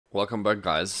Welcome back,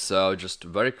 guys. So just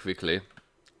very quickly,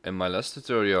 in my last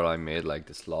tutorial I made like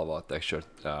this lava texture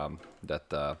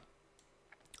that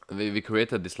we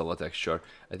created this lava texture.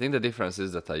 I think the difference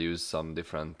is that I used some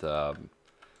different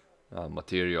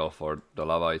material for the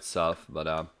lava itself,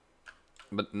 but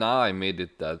now I made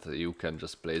it that you can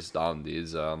just place down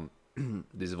these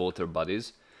these water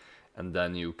bodies, and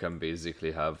then you can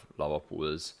basically have lava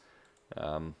pools.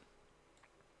 Um,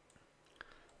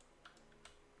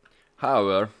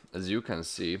 However, as you can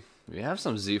see, we have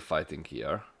some Z fighting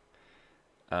here,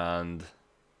 and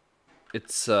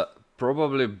it's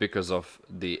probably because of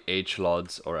the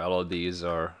HLODs or LODs,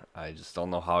 or I just don't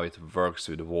know how it works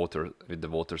with the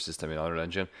water system in Unreal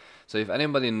Engine. So if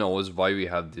anybody knows why we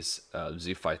have this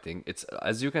Z fighting, it's,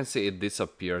 as you can see, it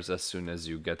disappears as soon as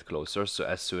you get closer. So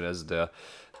as soon as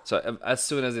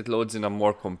it loads in a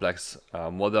more complex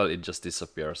model, it just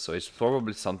disappears. So it's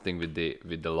probably something with the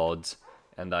LODs,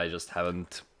 and I just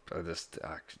haven't, I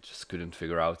just couldn't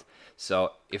figure out.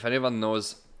 So if anyone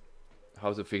knows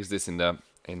how to fix this in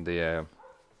the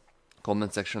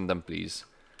comment section, then please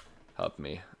help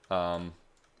me. So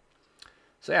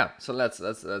yeah, so let's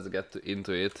get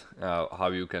into it. How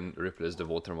you can replace the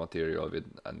water material with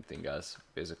anything else,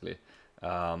 basically.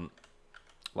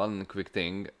 One quick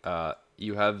thing,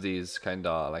 you have these kind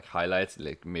of like highlights,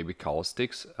 like maybe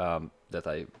caustics, that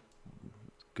I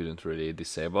couldn't really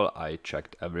disable. I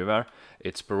checked everywhere.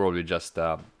 It's probably just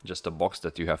a box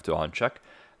that you have to uncheck,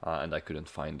 and I couldn't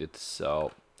find it.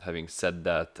 So having said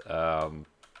that,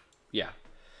 yeah,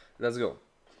 let's go.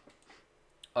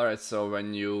 Alright, so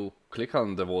when you click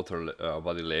on the water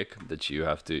body lake, that you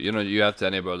have to, you have to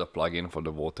enable the plugin for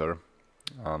the water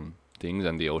things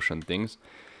and the ocean things.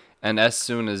 And as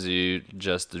soon as you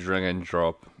just drag and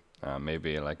drop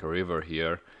maybe like a river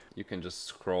here, you can just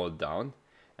scroll down,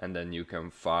 and then you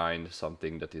can find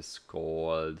something that is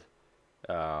called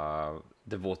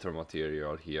the water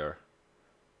material here.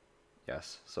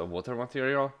 Yes, so water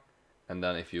material, and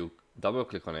then if you double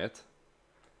click on it,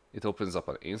 it opens up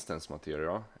an instance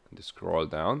material, and you scroll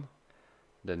down,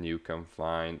 then you can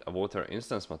find a water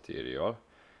instance material,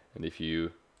 and if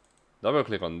you double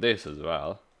click on this as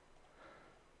well,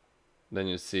 then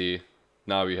you see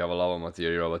now you have a lava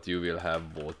material, but you will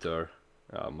have water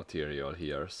material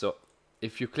here. So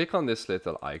if you click on this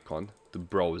little icon to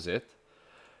browse it,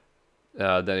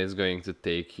 then it's going to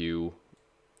take you,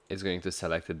 it's going to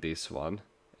select this one,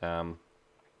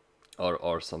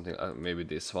 or something, maybe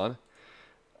this one,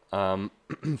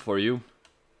 for you.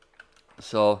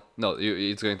 So no,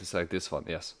 it's going to select this one.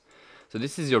 Yes. So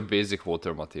this is your basic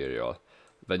water material.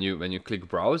 When you click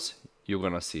browse, you're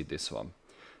gonna see this one.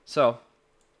 So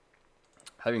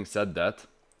having said that,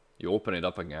 you open it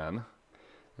up again,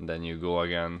 and then you go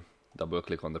again, double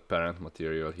click on the parent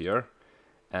material here,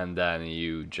 and then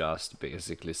you just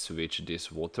basically switch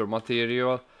this water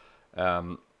material.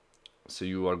 So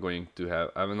you are going to have,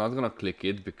 I'm not gonna click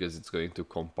it because it's going to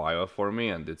compile for me,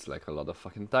 and it's like a lot of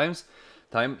fucking time.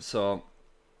 So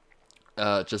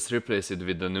just replace it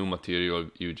with the new material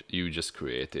you just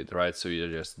created, right? So you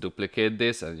just duplicate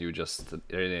this and you just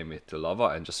rename it to lava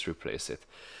and just replace it.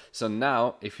 So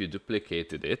now if you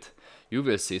duplicated it, you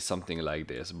will see something like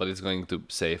this, but it's going to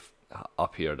say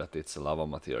up here that it's a lava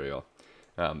material,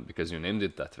 because you named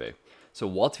it that way. So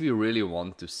what we really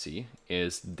want to see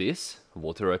is this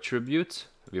water attribute.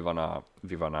 We wanna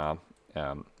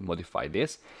modify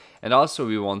this, and also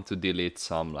we want to delete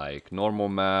some like normal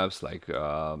maps, like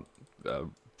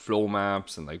flow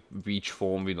maps, and like beach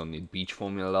foam. We don't need beach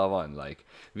foam in lava, and like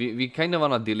we kind of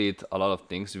want to delete a lot of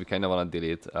things. We kind of want to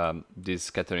delete this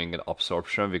scattering and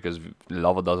absorption, because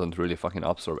lava doesn't really fucking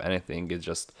absorb anything. It's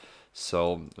just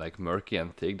so like murky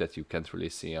and thick that you can't really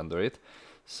see under it.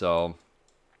 So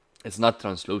it's not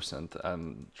translucent.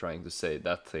 I'm trying to say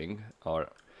that thing. Or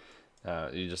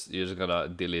you're just gonna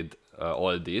delete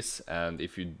all this, and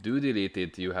if you do delete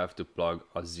it, you have to plug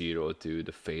a 0 to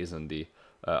the phase and the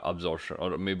absorption,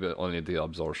 or maybe only the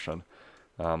absorption,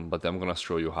 but I'm gonna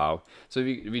show you how. So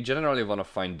we generally want to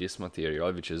find this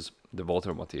material, which is the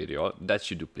water material, that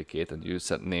you duplicate, and you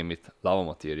name it lava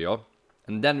material.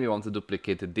 And then we want to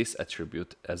duplicate this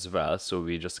attribute as well, so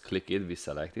we just click it, we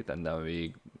select it, and then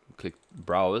we click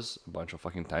browse a bunch of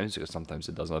fucking times, because sometimes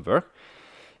it does not work.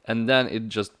 And then it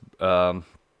just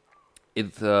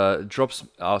drops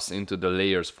us into the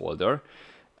layers folder,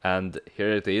 and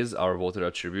here it is, our water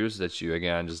attributes, that you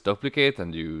again just duplicate,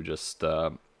 and you just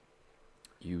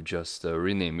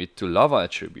rename it to lava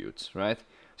attributes, right?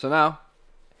 So now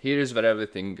here is where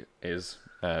everything is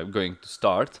going to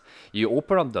start. You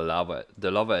open up the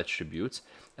lava attributes,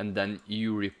 and then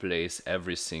you replace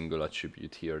every single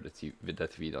attribute here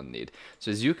that we don't need.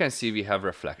 So as you can see, we have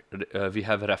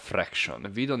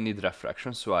refraction. We don't need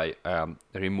refraction, so I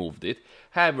removed it.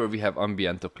 However, we have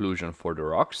ambient occlusion for the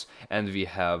rocks, and we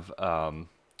have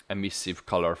emissive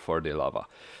color for the lava.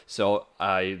 So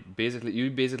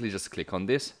you basically just click on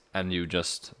this, and you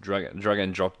just drag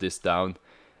and drop this down,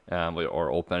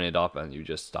 or open it up, and you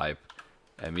just type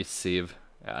emissive,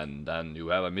 and then you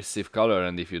have emissive color.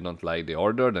 And if you don't like the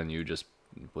order, then you just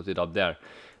put it up there.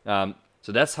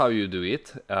 So that's how you do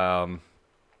it. And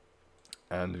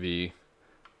we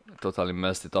totally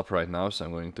messed it up right now, so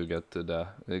I'm going to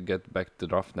get back to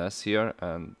roughness here,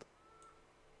 and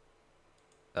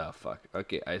oh fuck,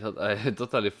 okay, I thought I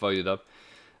totally fucked it up.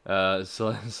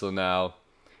 So now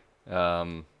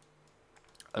I'm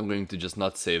going to just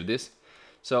not save this.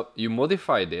 So you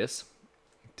modify this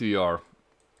to your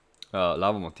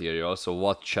lava material, so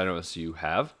what channels you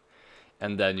have,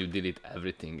 and then you delete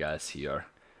everything else here.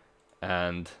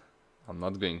 And I'm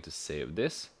not going to save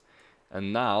this.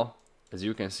 And now, as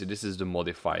you can see, this is the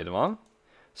modified one.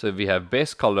 So we have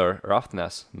base color,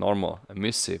 roughness, normal,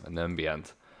 emissive, and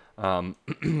ambient.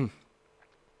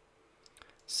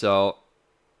 So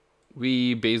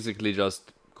we basically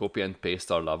just copy and paste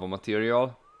our lava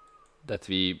material that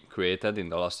we created in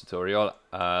the last tutorial.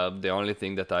 The only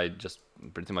thing that I just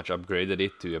pretty much upgraded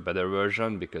it to a better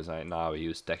version, because I now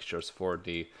use textures for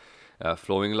the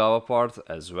flowing lava part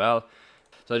as well.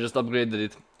 So I just upgraded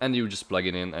it, and you just plug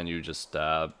it in, and you just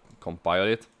compile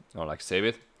it, or like save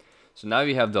it. So now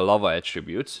we have the lava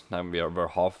attributes. Now we're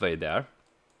halfway there.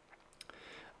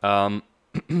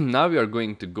 Now we are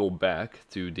going to go back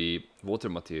to the water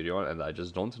material, and I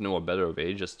just don't know a better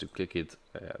way just to click it,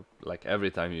 like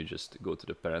every time you just go to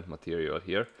the parent material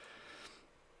here.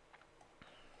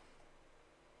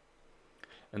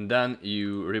 And then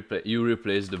you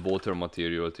replace the water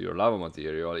material to your lava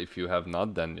material. If you have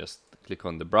not, then just click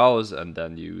on the browse, and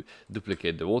then you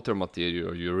duplicate the water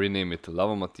material, you rename it to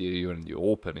lava material, and you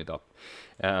open it up.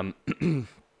 And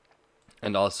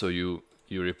also you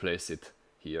replace it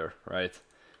here, right?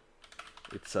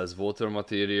 It says water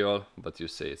material, but you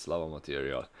say it's lava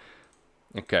material.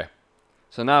 Okay,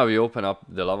 so now we open up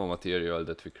the lava material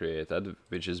that we created,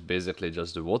 which is basically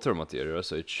just the water material.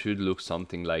 So it should look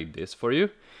something like this for you,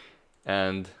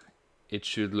 and it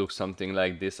should look something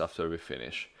like this after we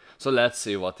finish. So let's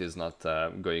see what is not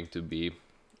going to be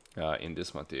in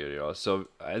this material. So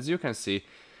as you can see,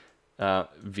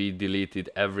 we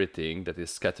deleted everything that is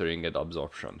scattering and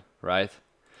absorption, right?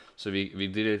 So we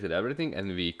deleted everything, and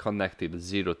we connected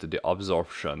 0 to the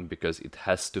absorption because it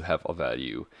has to have a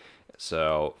value.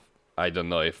 So I don't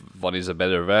know if one is a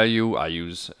better value. I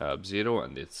use 0,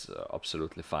 and it's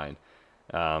absolutely fine.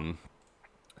 So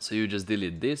you just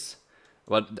delete this,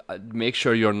 but make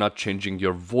sure you're not changing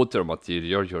your water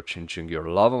material, you're changing your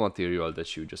lava material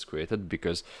that you just created,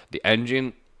 because the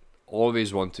engine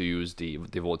always want to use the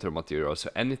water material.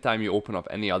 So anytime you open up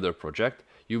any other project,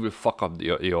 you will fuck up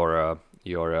your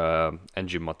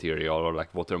engine material, or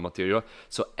like water material.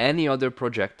 So any other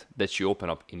project that you open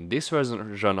up in this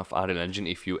version of Unreal Engine,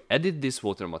 if you edit this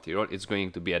water material, it's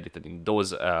going to be edited in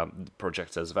those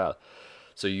projects as well.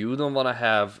 So you don't want to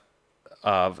have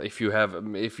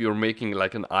if you're making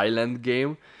like an island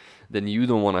game, then you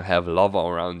don't want to have lava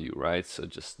around you, right? So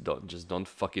just don't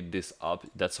fuck this up.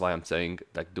 That's why I'm saying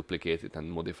like duplicate it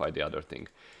and modify the other thing.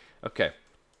 Okay.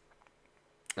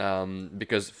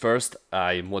 Because first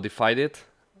I modified it,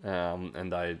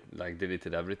 and I like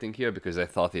deleted everything here because I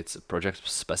thought it's project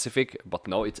specific, but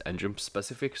no, it's engine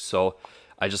specific. So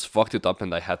I just fucked it up,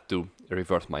 and I had to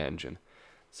revert my engine.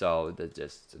 So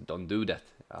just don't do that.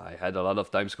 I had a lot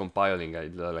of times compiling.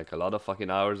 Like a lot of fucking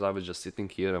hours I was just sitting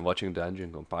here and watching the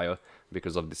engine compile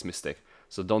because of this mistake.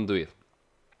 So don't do it.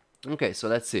 Okay, so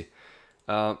let's see.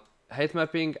 Height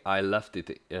mapping, I left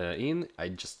it in. I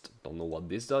just don't know what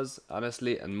this does,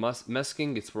 honestly. And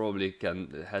masking, it's probably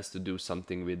has to do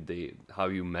something with how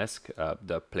you mask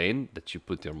the plane that you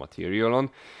put your material on.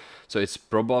 So it's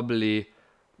probably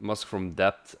mask from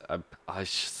depth. I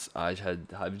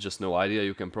have just no idea.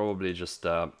 You can probably just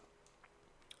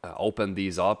open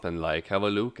these up and like have a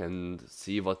look and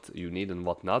see what you need and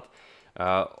what not.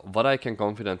 What I can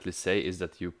confidently say is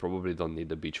that you probably don't need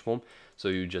the beach foam. So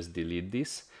you just delete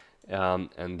this.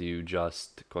 And you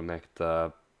just connect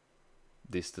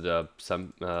this to the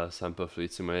sample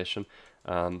fluid simulation,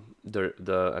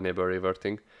 the enable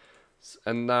reverting.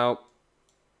 And now,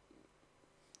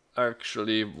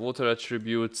 actually, water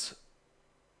attributes.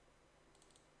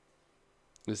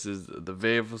 This is the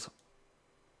waves,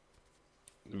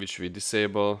 which we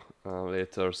disable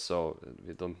later, so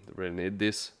we don't really need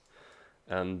this.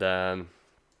 And then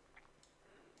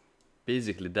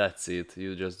basically that's it.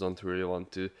 You just don't really want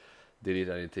to delete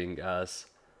anything else.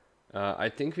 I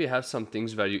think we have some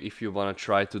things where if you want to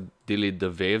try to delete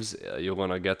the waves, you're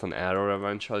gonna get an error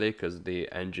eventually because the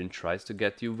engine tries to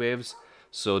get you waves.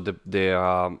 So and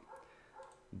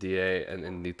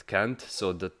it can't. So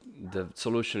the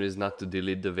solution is not to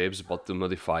delete the waves but to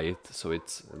modify it so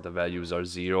the values are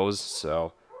zeros. So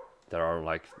there are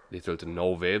like little to no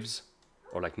waves,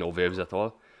 or like no waves at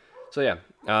all. So yeah,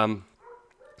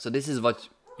 so this is what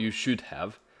you should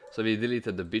have. So we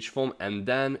deleted the beach foam and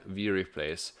then we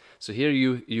replace. So here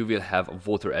you will have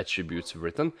water attributes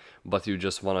written, but you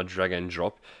just want to drag and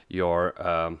drop your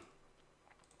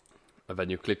when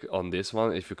you click on this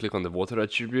one. If you click on the water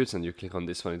attributes and you click on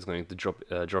this one, it's going to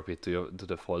drop it to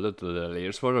the folder, to the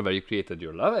layers folder where you created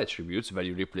your lava attributes, where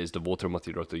you replace the water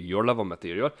material to your lava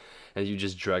material, and you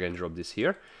just drag and drop this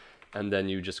here, and then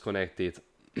you just connect it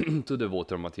to the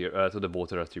water material, to the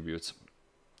water attributes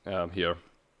here.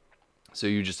 So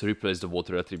you just replace the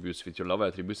water attributes with your lava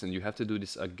attributes, and you have to do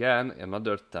this again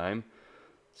another time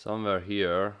somewhere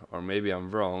here, or maybe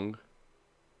I'm wrong.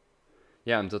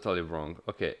 Yeah, I'm totally wrong.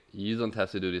 Okay, you don't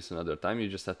have to do this another time, you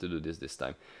just have to do this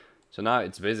time. So now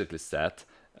it's basically set,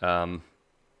 and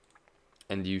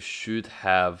you should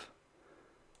have,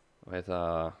 wait,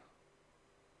 oh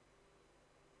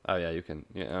yeah, you can,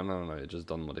 yeah, no, just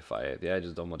don't modify it. Yeah,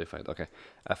 just don't modify it. Okay,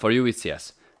 for you it's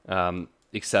yes.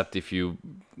 Except if you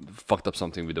fucked up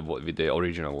something with the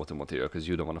original water material, because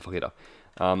you don't want to fuck it up.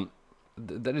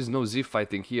 There is no zip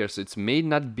fighting here, so it may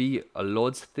not be a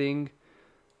loads thing.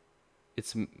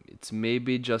 It's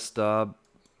maybe just Unreal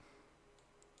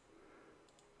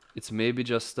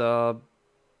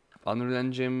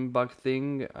Engine bug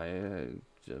thing.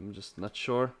 I'm just not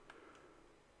sure.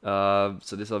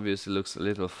 So this obviously looks a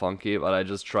little funky, but I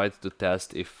just tried to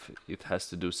test if it has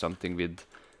to do something with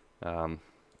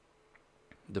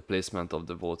the placement of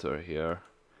the water here,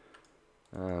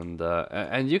 and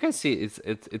you can see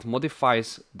it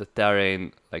modifies the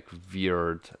terrain like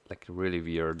really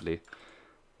weirdly,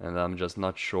 and I'm just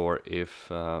not sure if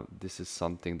this is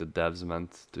something the devs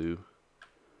meant to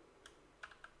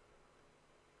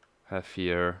have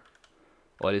here,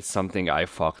 or it's something I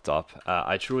fucked up.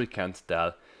 I truly can't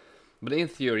tell, but in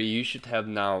theory you should have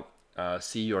now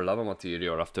see your lava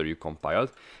material after you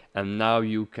compiled, and now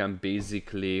you can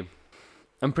basically,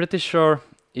 I'm pretty sure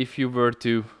if you were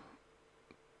to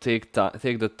take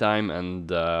the time and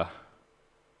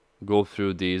go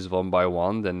through these one by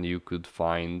one, then you could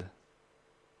find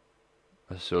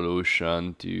a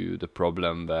solution to the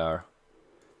problem where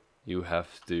you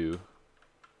have to,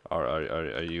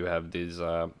 or you have these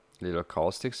little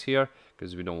caustics here,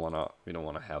 because we don't wanna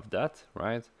have that,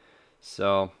 right?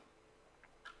 So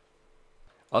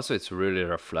also it's really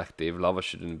reflective. Lava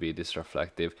shouldn't be this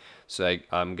reflective, so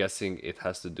I'm guessing it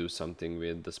has to do something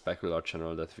with the specular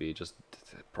channel that we just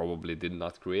probably did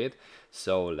not create.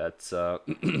 So let's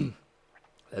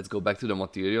let's go back to the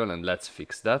material and let's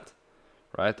fix that.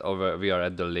 Right, we are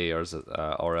at the layers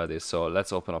already, so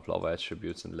let's open up lava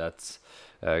attributes and let's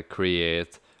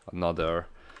create another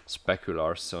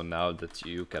specular, so now that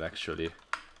you can actually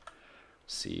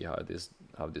see how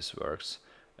this works.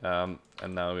 And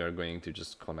now we are going to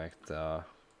just connect 0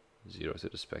 to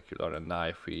the specular, and now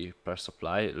if we press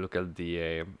apply, look at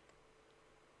the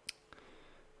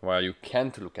well, you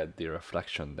can't look at the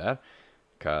reflection there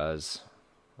because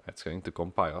it's going to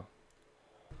compile.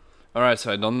 Alright,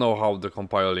 so I don't know how the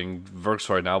compiling works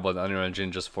right now, but Unreal Engine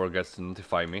just forgets to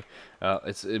notify me.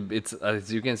 It's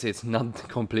as you can see, it's not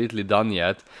completely done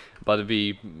yet, but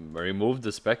we removed the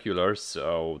specular,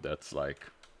 so that's like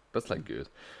good.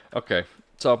 Okay,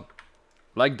 so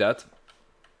like that,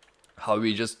 how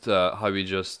we just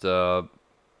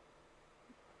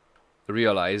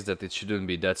realized that it shouldn't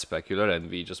be that specular, and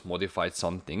we just modified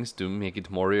some things to make it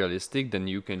more realistic. Then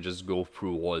you can just go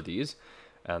through all these,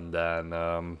 and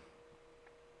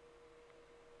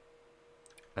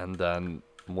then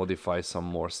modify some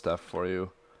more stuff for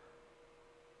you.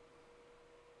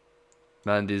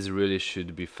 Man, this really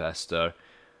should be faster,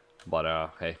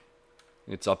 but hey,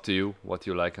 it's up to you what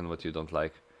you like and what you don't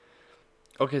like.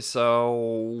 Okay,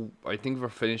 so I think we're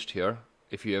finished here.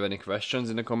 If you have any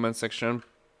questions in the comment section,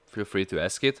 feel free to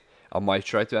ask it. I might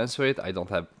try to answer it. I don't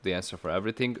have the answer for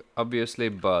everything, obviously,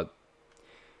 but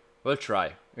we'll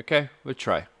try. Okay, we'll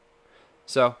try.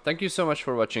 So, thank you so much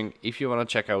for watching. If you want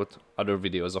to check out other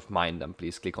videos of mine, then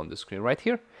please click on the screen right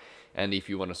here. And if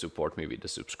you want to support me with a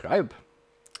subscribe,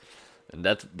 and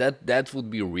that would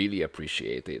be really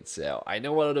appreciated. So, I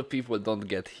know a lot of people don't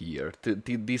get here to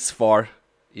this far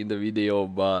in the video,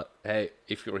 but hey,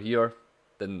 if you're here,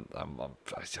 then I'm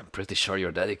pretty sure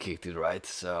you're dedicated, right?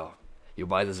 So, you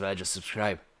might as well just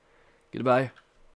subscribe. Goodbye.